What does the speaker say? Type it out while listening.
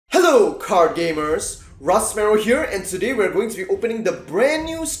Hello card gamers, Rasmero here, and today we're going to be opening the brand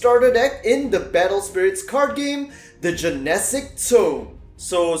new starter deck in the Battle Spirits card game, the Genesic Tome.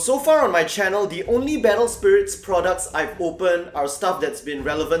 So far on my channel, the only Battle Spirits products I've opened are stuff that's been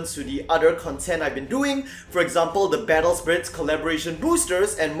relevant to the other content I've been doing. For example, the Battle Spirits collaboration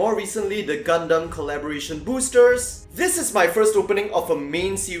boosters, and more recently the Gundam collaboration boosters. This is my first opening of a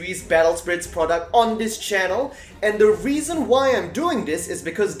main series Battle Spirits product on this channel, and the reason why I'm doing this is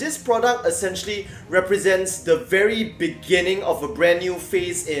because this product essentially represents the very beginning of a brand new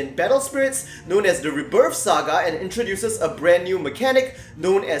phase in Battle Spirits known as the Rebirth Saga, and introduces a brand new mechanic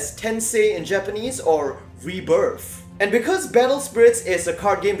known as Tensei in Japanese, or Rebirth. And because Battle Spirits is a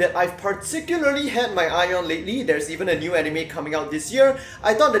card game that I've particularly had my eye on lately, there's even a new anime coming out this year,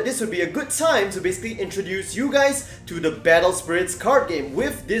 I thought that this would be a good time to basically introduce you guys to the Battle Spirits card game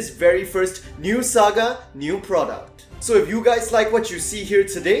with this very first new saga, new product. So if you guys like what you see here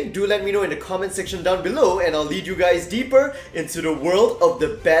today, do let me know in the comment section down below, and I'll lead you guys deeper into the world of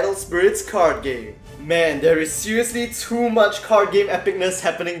the Battle Spirits card game. Man, there is seriously too much card game epicness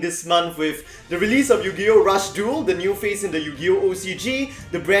happening this month with the release of Yu-Gi-Oh! Rush Duel, the new phase in the Yu-Gi-Oh! OCG,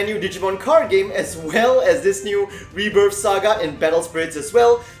 the brand new Digimon card game, as well as this new Rebirth Saga in Battle Spirits as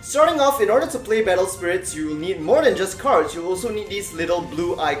well. Starting off, in order to play Battle Spirits, you'll need more than just cards. You'll also need these little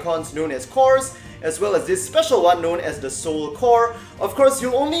blue icons known as cores, as well as this special one known as the Soul Core. Of course,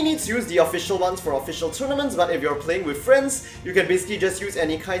 you'll only need to use the official ones for official tournaments, but if you're playing with friends, you can basically just use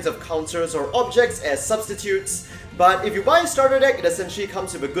any kinds of counters or objects as substitutes. But if you buy a starter deck, it essentially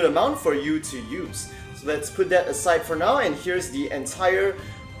comes with a good amount for you to use. So let's put that aside for now, and here's the entire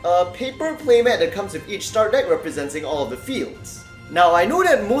paper playmat that comes with each starter deck representing all of the fields. Now, I know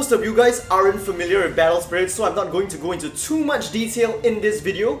that most of you guys aren't familiar with Battle Spirits, so I'm not going to go into too much detail in this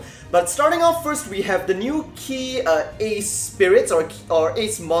video. But starting off first, we have the new key ace spirits or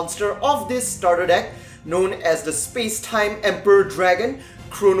ace monster of this starter deck, known as the Space-Time Emperor Dragon,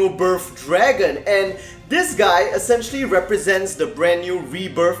 Chrono-Birth Dragon. And this guy essentially represents the brand new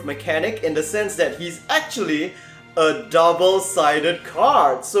Rebirth mechanic in the sense that he's actually a double-sided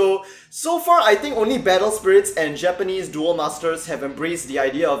card. So far, I think only Battle Spirits and Japanese Duel Masters have embraced the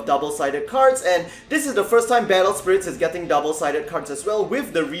idea of double-sided cards, and this is the first time Battle Spirits is getting double-sided cards as well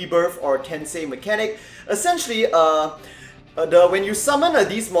with the Rebirth or Tensei mechanic. Essentially, when you summon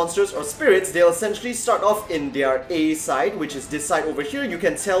these monsters or spirits, they'll essentially start off in their A side, which is this side over here. You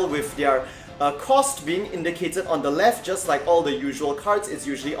can tell with their cost being indicated on the left, just like all the usual cards, it's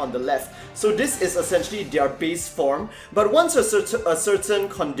usually on the left. So this is essentially their base form, but once a certain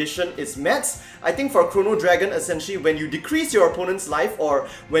condition is met, I think for Chrono Dragon, essentially when you decrease your opponent's life, or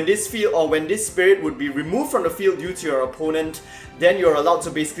when this field or when this spirit would be removed from the field due to your opponent, then you're allowed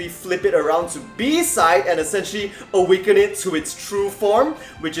to basically flip it around to B side and essentially awaken it to its true form,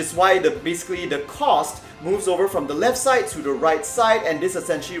 which is why basically the cost moves over from the left side to the right side, and this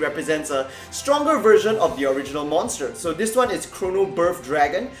essentially represents a stronger version of the original monster. So this one is Chrono-Birth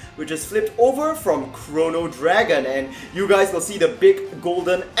Dragon, which is flipped over from Chrono Dragon, and you guys will see the big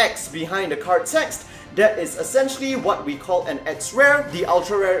golden X behind the card text. That is essentially what we call an X-Rare, the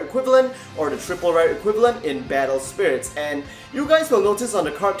Ultra Rare equivalent, or the Triple Rare equivalent in Battle Spirits. And you guys will notice on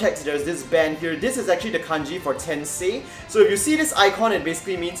the card text there's this band here. This is actually the kanji for Tensei. So if you see this icon, it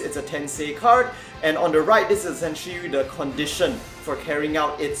basically means it's a Tensei card. And on the right, this is essentially the condition for carrying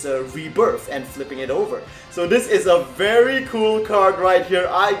out its rebirth and flipping it over. So this is a very cool card right here,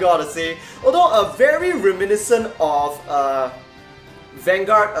 I gotta say. Although very reminiscent of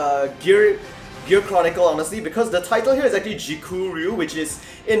Vanguard Gear Chronicle, honestly, because the title here is actually Jikuryu, which is,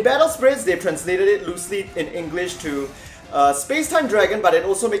 in Battle Spirits, they've translated it loosely in English to Space-Time Dragon, but it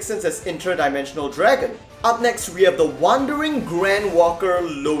also makes sense as Interdimensional Dragon. Up next, we have the Wandering Grandwalker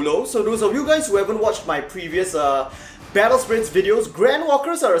Lolo. So those of you guys who haven't watched my previous Battle Spirits videos,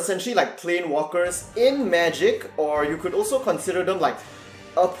 Grandwalkers are essentially like plane walkers in Magic, or you could also consider them like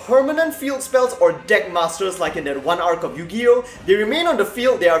permanent field spells or deck masters, like in that one arc of Yu-Gi-Oh! They remain on the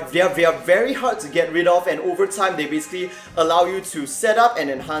field, they are very hard to get rid of, and over time they basically allow you to set up and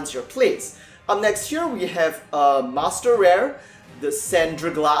enhance your plays. Up next here we have Master Rare, the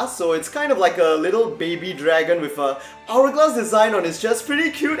Sandraglass. So it's kind of like a little baby dragon with a hourglass design on its chest,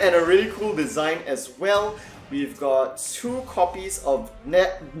 pretty cute, and a really cool design as well. We've got 2 copies of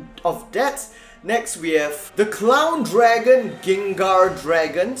that. Next, we have the Clown Dragon, Gengar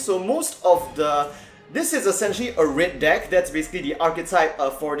Dragon. So most of the This is essentially a red deck. That's basically the archetype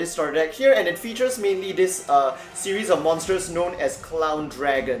for this starter deck here, and it features mainly this series of monsters known as Clown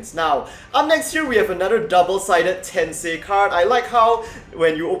Dragons. Now, up next here we have another double-sided Tensei card. I like how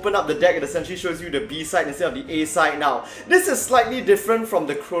when you open up the deck, it essentially shows you the B side instead of the A side. Now, this is slightly different from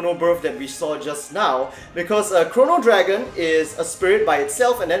the Chrono-Birth that we saw just now, because Chrono Dragon is a spirit by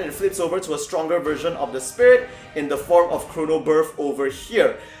itself, and then it flips over to a stronger version of the spirit in the form of Chrono-Birth over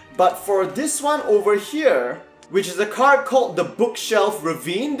here. But for this one over here, which is a card called the Bookshelf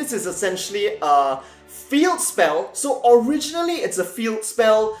Ravine, this is essentially a field spell. So originally it's a field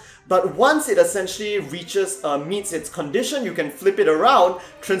spell, but once it essentially reaches, meets its condition, you can flip it around,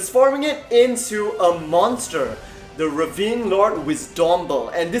 transforming it into a monster, the Ravine Lord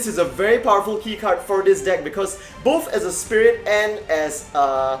Wisdomble. And this is a very powerful key card for this deck because both as a spirit and as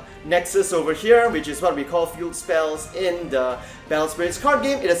a Nexus over here, which is what we call field spells in the Battle Spirits card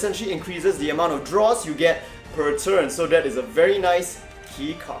game, it essentially increases the amount of draws you get per turn. So that is a very nice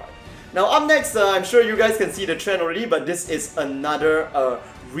key card. Now up next, I'm sure you guys can see the trend already, but this is another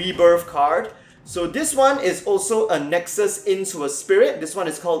Rebirth card. So this one is also a Nexus into a spirit. This one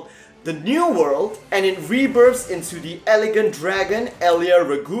is called the New World, and it rebirths into the Elegant Dragon Elia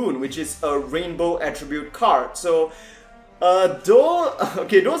Ragoon, which is a rainbow attribute card. So,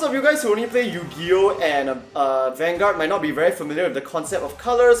 those of you guys who only play Yu-Gi-Oh! And Vanguard might not be very familiar with the concept of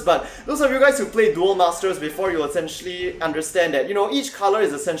colors, but those of you guys who play Duel Masters before, you'll essentially understand that, you know, each color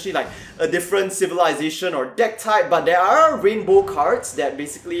is essentially like a different civilization or deck type, but there are rainbow cards that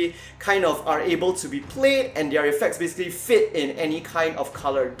basically kind of are able to be played, and their effects basically fit in any kind of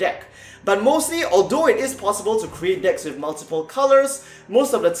color deck. But mostly, although it is possible to create decks with multiple colors,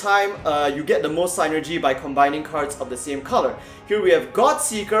 most of the time you get the most synergy by combining cards of the same color. Here we have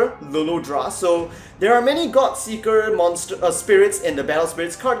Godseeker Lolo. So there are many Godseeker monster spirits in the Battle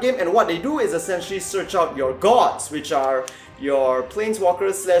Spirits card game, and what they do is essentially search out your gods, which are your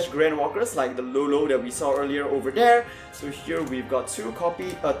planeswalkers slash grandwalkers, like the Lolo that we saw earlier over there. So here we've got 3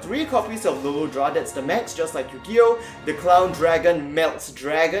 copies of Lolo Dra, that's the max, just like Yu-Gi-Oh! The Clown Dragon Melts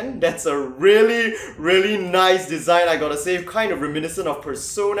Dragon, that's a really nice design, I gotta say, kind of reminiscent of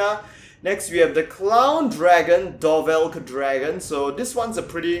Persona. Next we have the Clown Dragon Dovelk Dragon. So this one's a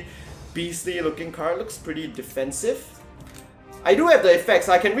pretty beastly looking card, looks pretty defensive. I do have the effects,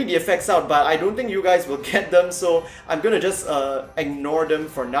 I can read the effects out, but I don't think you guys will get them, so I'm gonna just ignore them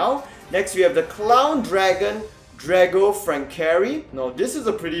for now. Next we have the Clown Dragon Drago Francari. Now this is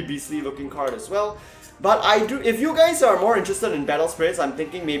a pretty beastly looking card as well. But if you guys are more interested in Battle Spirits, I'm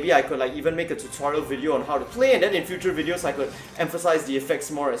thinking maybe I could like even make a tutorial video on how to play, and then in future videos I could emphasize the effects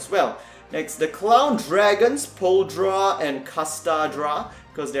more as well. Next, the Clown Dragons Poldra and Castadra,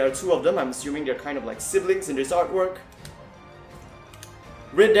 because there are 2 of them. I'm assuming they're kind of like siblings in this artwork.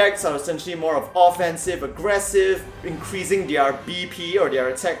 Red decks are essentially more of offensive, aggressive, increasing their BP or their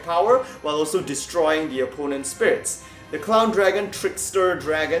attack power, while also destroying the opponent's spirits. The Clown Dragon Trickster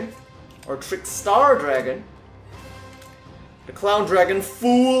Dragon, or Trickstar Dragon. The Clown Dragon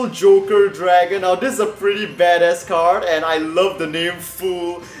Fool Joker Dragon. Now this is a pretty badass card, and I love the name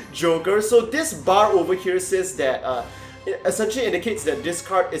Fool Joker. So this bar over here says that it essentially indicates that this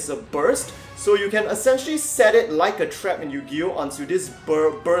card is a burst. So you can essentially set it like a trap in Yu-Gi-Oh! Onto this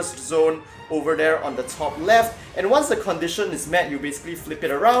burst zone over there on the top left. And once the condition is met, you basically flip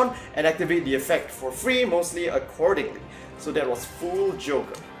it around and activate the effect for free, mostly accordingly. So that was Fool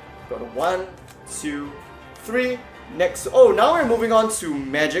Joker. Got a 1, 2, 3. Next, now we're moving on to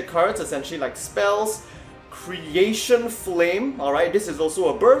magic cards, essentially like spells. Creation Flame. Alright, this is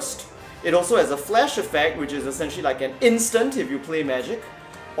also a burst. It also has a flash effect, which is essentially like an instant if you play magic,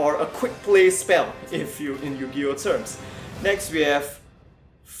 or a quick play spell if you in Yu-Gi-Oh! Terms. Next we have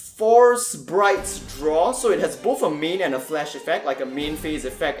Force Bright's Draw. So it has both a main and a flash effect, like a main phase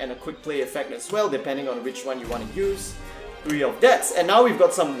effect and a quick play effect as well, depending on which one you want to use. 3 of that. And now we've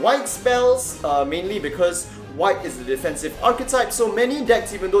got some white spells, mainly because white is the defensive archetype. So many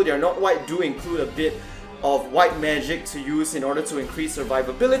decks, even though they're not white, do include a bit of white magic to use in order to increase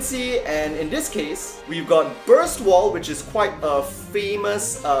survivability, and in this case we've got Burst Wall, which is quite a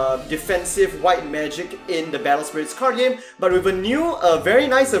famous defensive white magic in the Battle Spirits card game, but with a new, very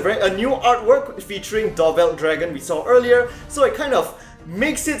nice, a new artwork featuring Dovelk Dragon we saw earlier, so it kind of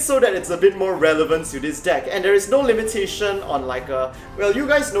makes it so that it's a bit more relevant to this deck. And there is no limitation on like a... Well, you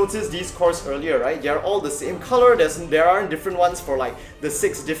guys noticed these cores earlier, right? They're all the same color. There aren't different ones for like the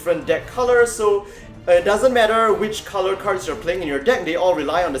 6 different deck colors, so it doesn't matter which color cards you're playing in your deck, they all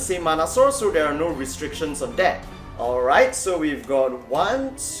rely on the same mana source, so there are no restrictions on that. Alright, so we've got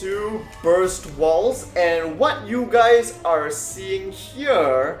 1, 2 burst walls, and what you guys are seeing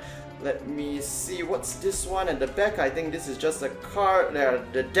here Let me see, what's this one at the back? I think this is just a card,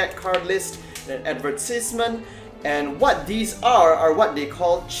 the deck card list, an advertisement. And what these are what they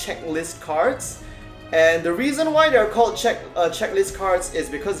call checklist cards. And the reason why they're called checklist cards is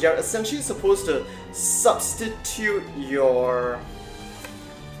because they're essentially supposed to substitute your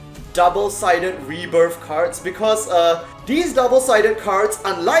double-sided rebirth cards, because these double-sided cards,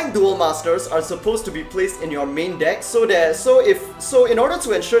 unlike dual masters, are supposed to be placed in your main deck so in order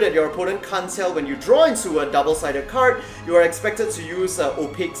to ensure that your opponent can't tell when you draw into a double-sided card, you are expected to use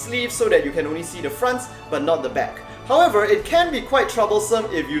opaque sleeves so that you can only see the fronts but not the back. However, it can be quite troublesome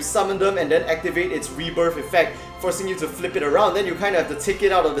if you summon them and then activate its rebirth effect, forcing you to flip it around. Then you kind of have to take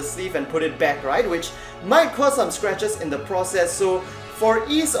it out of the sleeve and put it back, right? Which might cause some scratches in the process. So for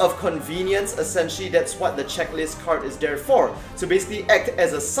ease of convenience, essentially that's what the checklist card is there for, to basically act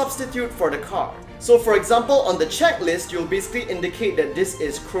as a substitute for the card. So for example, on the checklist, you'll basically indicate that this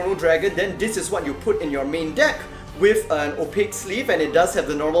is Chrono Dragon, then this is what you put in your main deck with an opaque sleeve, and it does have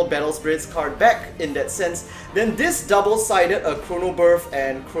the normal Battle Spirits card back in that sense. Then this double-sided Chrono-Birth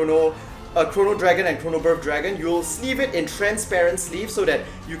and Chrono Dragon and Chrono-Birth Dragon, you'll sleeve it in transparent sleeve so that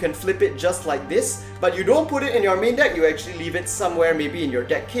you can flip it just like this, but you don't put it in your main deck, you actually leave it somewhere, maybe in your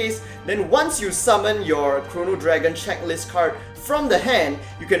deck case. Then once you summon your Chrono Dragon checklist card from the hand,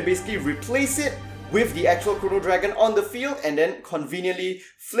 you can basically replace it with the actual Chrono Dragon on the field and then conveniently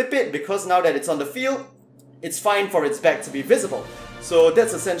flip it, because now that it's on the field, it's fine for its back to be visible. So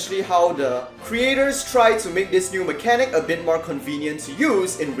that's essentially how the creators try to make this new mechanic a bit more convenient to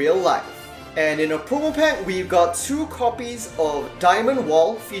use in real life. And in a promo pack, we've got 2 copies of Diamond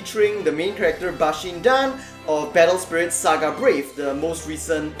Wall featuring the main character Bashin Dan of Battle Spirits Saga Brave, the most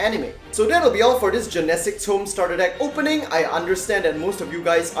recent anime. So that'll be all for this Genesic Tome starter deck opening. I understand that most of you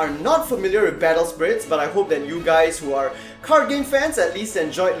guys are not familiar with Battle Spirits, but I hope that you guys who are card game fans at least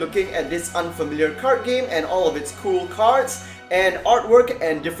enjoyed looking at this unfamiliar card game and all of its cool cards and artwork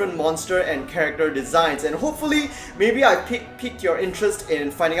and different monster and character designs. And hopefully, maybe I piqued your interest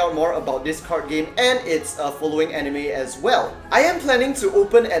in finding out more about this card game and its following anime as well. I am planning to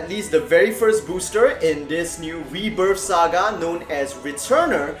open at least the very first booster in this new Rebirth Saga known as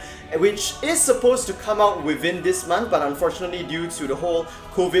Returner, which is supposed to come out within this month, but unfortunately due to the whole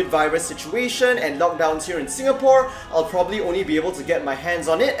COVID virus situation and lockdowns here in Singapore, I'll probably only be able to get my hands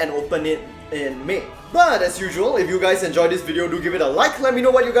on it and open it in May. But as usual, if you guys enjoyed this video, do give it a like. Let me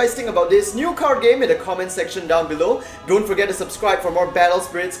know what you guys think about this new card game in the comment section down below. Don't forget to subscribe for more Battle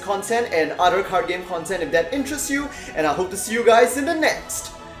Spirits content and other card game content if that interests you. And I hope to see you guys in the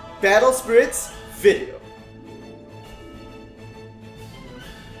next Battle Spirits video.